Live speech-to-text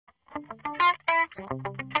Hallo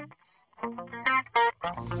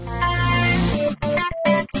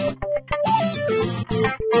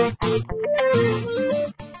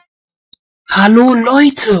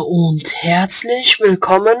Leute und herzlich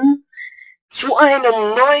willkommen zu einem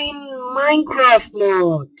neuen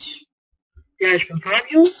Minecraft-Mod. Ja, ich bin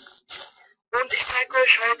Fabio und ich zeige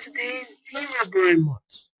euch heute den Herobrine-Mod.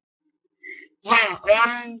 Ja,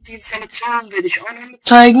 die Installation werde ich auch noch mit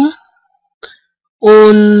zeigen.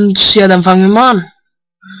 Und ja, dann fangen wir mal an.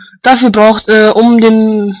 Dafür braucht,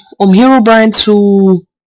 um Herobrine zu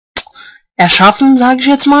erschaffen, sage ich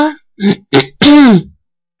jetzt mal,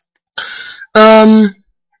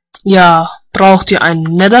 ja, braucht ihr einen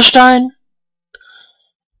Netherstein,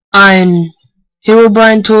 ein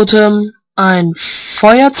Herobrine Totem, ein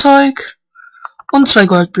Feuerzeug und 2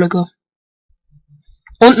 Goldblöcke.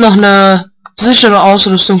 Und noch eine sichere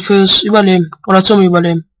Ausrüstung fürs Überleben oder zum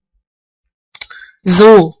Überleben.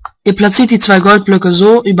 So, ihr platziert die 2 Goldblöcke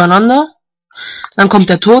so übereinander, dann kommt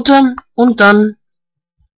der Totem und dann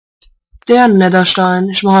der Netherstein.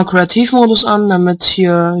 Ich mache Kreativmodus an, damit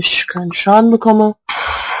hier ich keinen Schaden bekomme.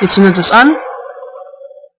 Ihr zündet es an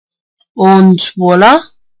und voila,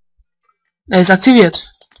 er ist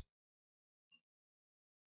aktiviert.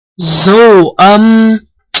 So,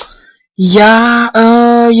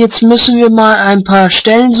 ja, jetzt müssen wir mal ein paar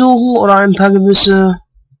Stellen suchen oder ein paar gewisse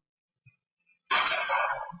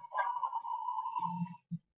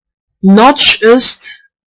Notch ist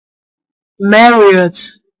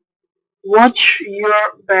Marriott. Watch your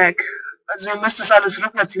back. Also ihr müsst das alles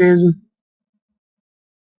rückwärts lesen,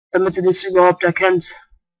 damit ihr das überhaupt erkennt.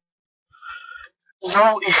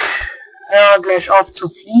 So, ich höre gleich auf zu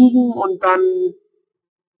fliegen und dann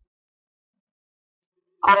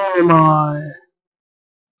gucken wir mal.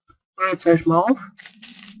 So, jetzt höre ich mal auf.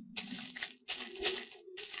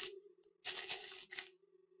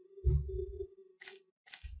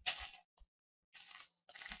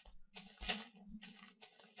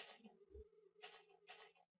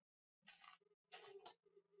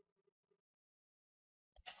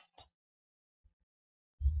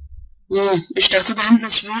 Ich dachte, da hinten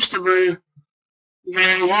ist Wüste, weil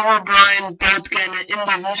Herobrine baut gerne in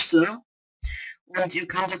der Wüste. Und ihr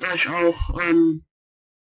könntet euch auch den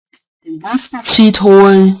Wüstenseed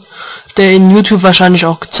holen, der in YouTube wahrscheinlich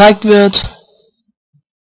auch gezeigt wird.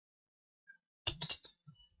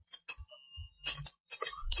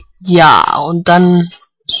 Ja, und dann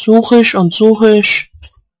suche ich und suche ich,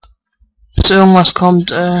 bis irgendwas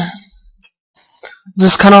kommt.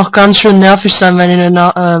 Das kann auch ganz schön nervig sein,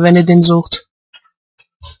 wenn ihr den sucht.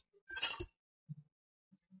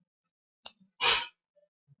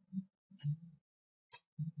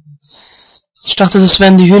 Ich dachte, das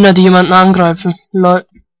wären die Hühner, die jemanden angreifen. Lol.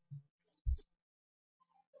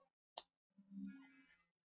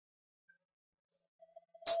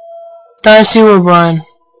 Da ist Herobrine.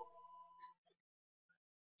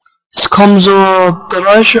 Es kommen so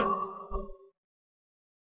Geräusche.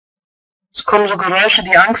 Es kommen so Geräusche,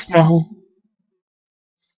 die Angst machen.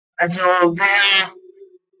 Also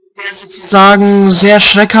wer sozusagen sehr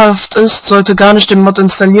schreckhaft ist, sollte gar nicht den Mod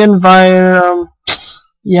installieren, weil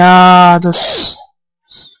ja, das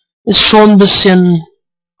ist schon ein bisschen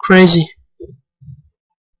crazy.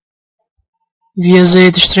 Wie ihr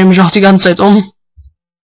seht, ich drehe mich auch die ganze Zeit um.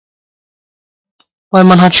 Weil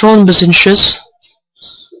man hat schon ein bisschen Schiss.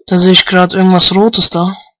 Da sehe ich gerade irgendwas Rotes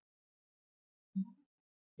da.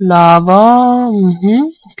 Lava,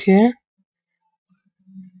 okay.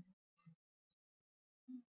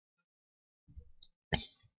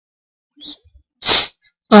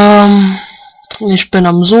 Ich bin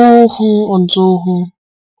am Suchen und Suchen.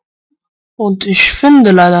 Und ich finde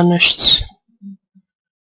leider nichts.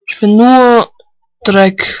 Ich finde nur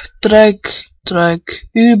Dreck, Dreck, Dreck.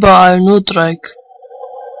 Überall nur Dreck.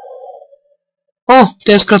 Oh,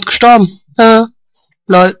 der ist gerade gestorben.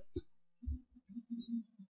 Lol.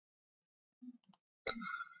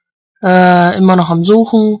 Immer noch am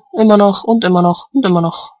Suchen. Immer noch und immer noch und immer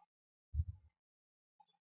noch.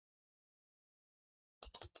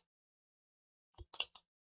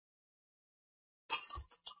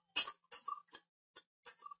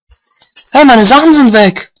 Hey, meine Sachen sind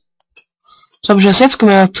weg. Das habe ich erst jetzt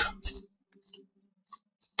gemerkt.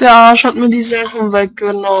 Der Arsch hat mir die Sachen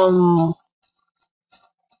weggenommen.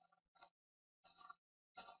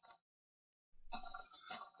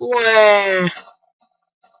 Uäh.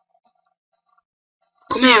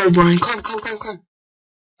 Komm her, Brian. Komm.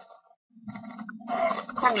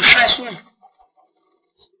 Komm, du Scheiße.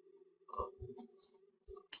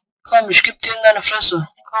 Komm, ich geb dir in deine Fresse.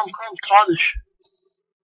 Komm, trau dich.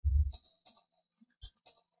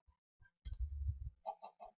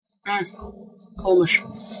 Komisch.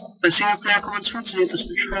 Bei Singleplayer Comments funktioniert das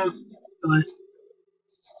nicht. Ja. Geil.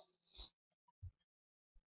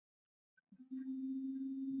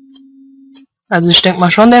 Also ich denke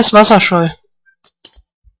mal schon, der ist wasserscheu.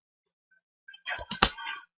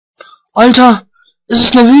 Alter, ist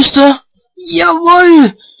es eine Wüste?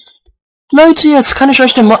 Jawohl! Leute, jetzt kann ich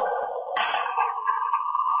euch den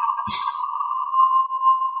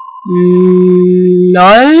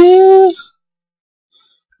LOL?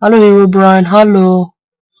 Hallo Herobrine, hallo.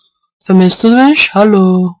 Vermisst du mich?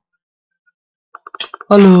 Hallo.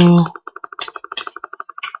 Hallo.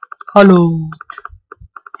 Hallo.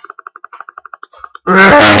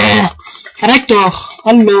 Verreck doch.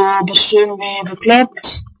 Hallo, bist du irgendwie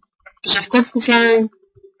bekloppt? Bist auf den Kopf gefallen?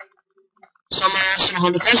 Sag mal, hast du noch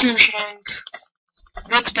eine Tasse im Schrank?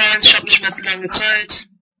 Wird's bald? Ich hab nicht mehr lange Zeit.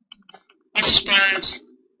 Was ist bald?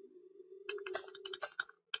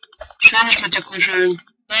 Ich will nicht mit dir kuscheln.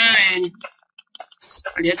 Nein.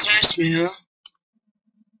 Weil jetzt reicht's mir, ja?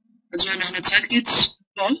 Also wenn noch eine Zeit geht's.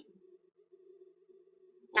 Ja?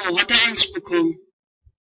 Oh, hat er Angst bekommen.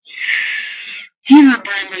 Hier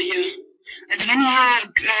bleiben wir hier. Also wenn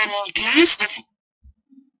ihr Glas auf...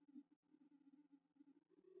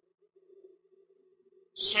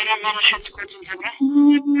 So, dann werde ich jetzt kurz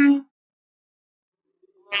unterbrechen.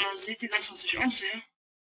 Seht ihr das, was ich aussehe?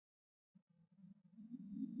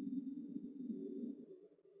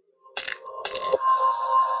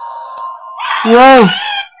 Wow!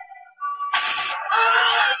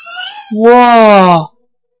 Wow!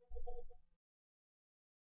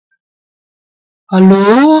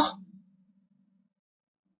 Hallo?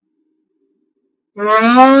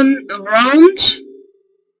 Round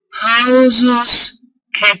houses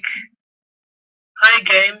kick. High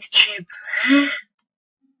game cheap. Hä?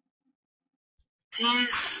 T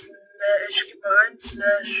slash, gib mal ein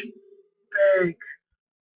slash back.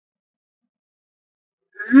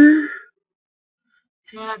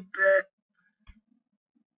 T back.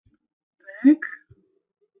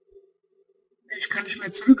 Ich kann nicht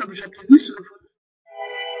mehr zurück, aber ich habe die Wüste gefunden.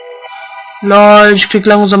 Lol, ich krieg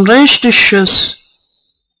langsam richtig Schiss.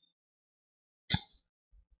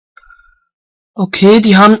 Okay,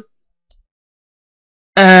 die haben...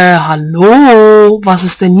 hallo? Was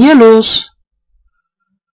ist denn hier los?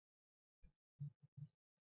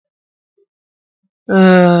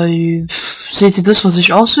 Seht ihr das, was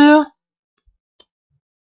ich aussehe?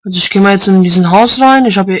 Also ich gehe mal jetzt in diesen Haus rein.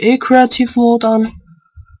 Ich habe hier eh Kreativ-Mode an.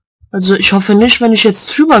 Also ich hoffe nicht, wenn ich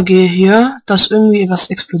jetzt drüber gehe hier, dass irgendwie was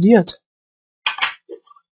explodiert.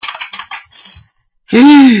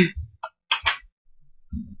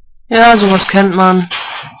 Ja, sowas kennt man.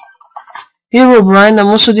 Herobrine, da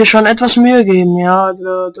musst du dir schon etwas Mühe geben, ja.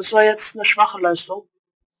 Also das war jetzt eine schwache Leistung.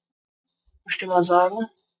 Muss ich dir mal sagen.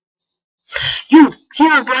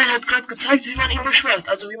 Herobrine hat gerade gezeigt, wie man ihn beschwört.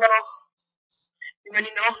 Also wie man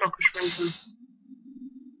ihn auch noch beschwören kann.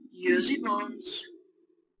 Hier sieht man's.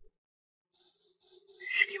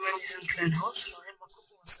 Ich gehe mal in diesen kleinen Haus rein, mal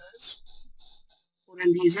gucken, was da ist. Oder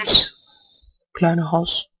in dieses kleine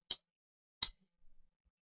Haus.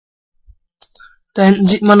 Da hinten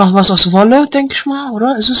sieht man noch was aus Wolle, denke ich mal,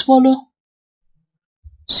 oder? Ist es Wolle?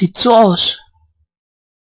 Sieht so aus.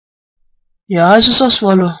 Ja, es ist aus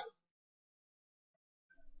Wolle.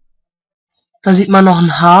 Da sieht man noch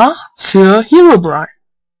ein H für Herobrine.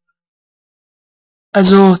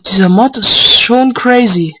 Also, dieser Mod ist schon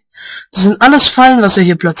crazy. Das sind alles Fallen, was er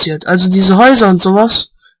hier platziert. Also diese Häuser und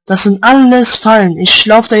sowas, das sind alles Fallen. Ich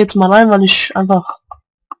laufe da jetzt mal rein, weil ich einfach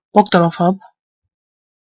Bock darauf habe.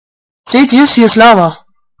 Seht ihr es? Hier ist Lava.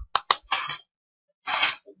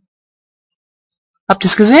 Habt ihr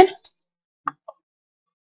es gesehen?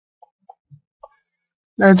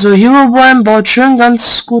 Also Herobrine baut schön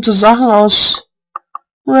ganz gute Sachen aus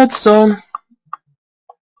Redstone.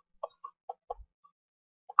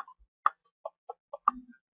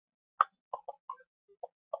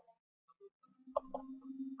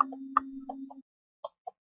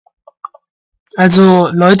 Also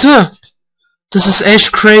Leute, das ist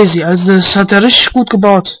echt crazy. Also das hat er richtig gut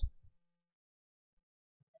gebaut.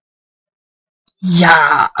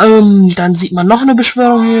 Ja, dann sieht man noch eine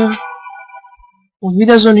Beschwörung hier. Und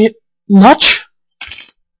wieder so ein Notch.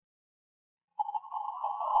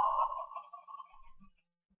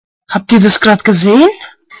 Habt ihr das gerade gesehen?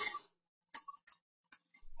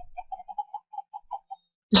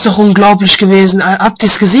 Ist doch unglaublich gewesen. Habt ihr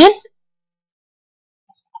es gesehen?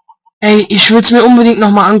 Ey, ich will es mir unbedingt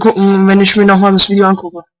nochmal angucken, wenn ich mir nochmal das Video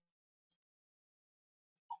angucke.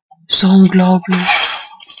 Ist doch unglaublich.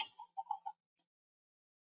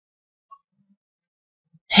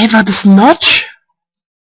 Hey, war das Notch?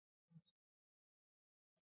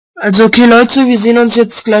 Also okay Leute, wir sehen uns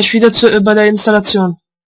jetzt gleich wieder bei der Installation.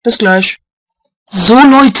 Bis gleich. So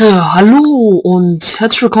Leute, hallo und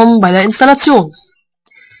herzlich willkommen bei der Installation.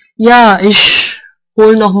 Ja, ich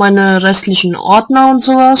hole noch meine restlichen Ordner und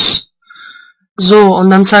sowas. So,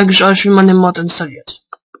 und dann zeige ich euch, wie man den Mod installiert.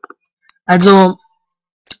 Also,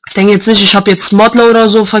 denke jetzt nicht, ich habe jetzt Modler oder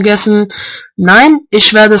so vergessen. Nein,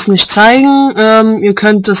 ich werde es nicht zeigen. Ihr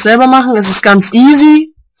könnt es selber machen. Es ist ganz easy.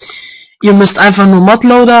 Ihr müsst einfach nur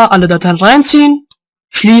Modloader, alle Dateien reinziehen,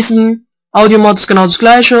 schließen. Audio-Mod ist genau das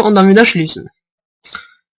gleiche und dann wieder schließen.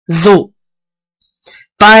 So.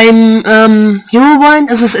 Beim Herobrine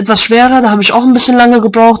ist es etwas schwerer, da habe ich auch ein bisschen lange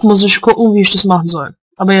gebraucht, muss ich gucken, wie ich das machen soll.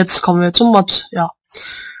 Aber jetzt kommen wir zum Mod, ja.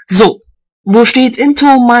 So, wo steht Into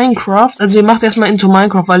Minecraft? Also ihr macht erstmal Into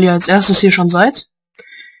Minecraft, weil ihr als erstes hier schon seid.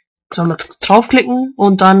 Zweimal draufklicken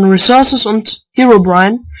und dann Resources und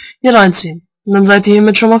Herobrine hier reinziehen. Und dann seid ihr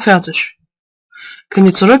hiermit schon mal fertig. Könnt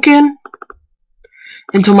ihr zurückgehen,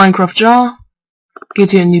 Into Minecraft Jar,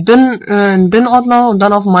 geht ihr in die Bin-Ordner und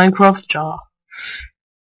dann auf Minecraft Jar.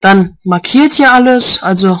 Dann markiert hier alles,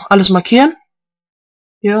 also alles markieren.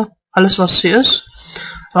 Hier, alles was hier ist.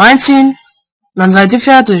 Reinziehen, dann seid ihr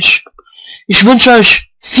fertig. Ich wünsche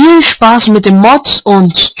euch viel Spaß mit dem Mod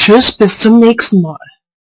und tschüss, bis zum nächsten Mal.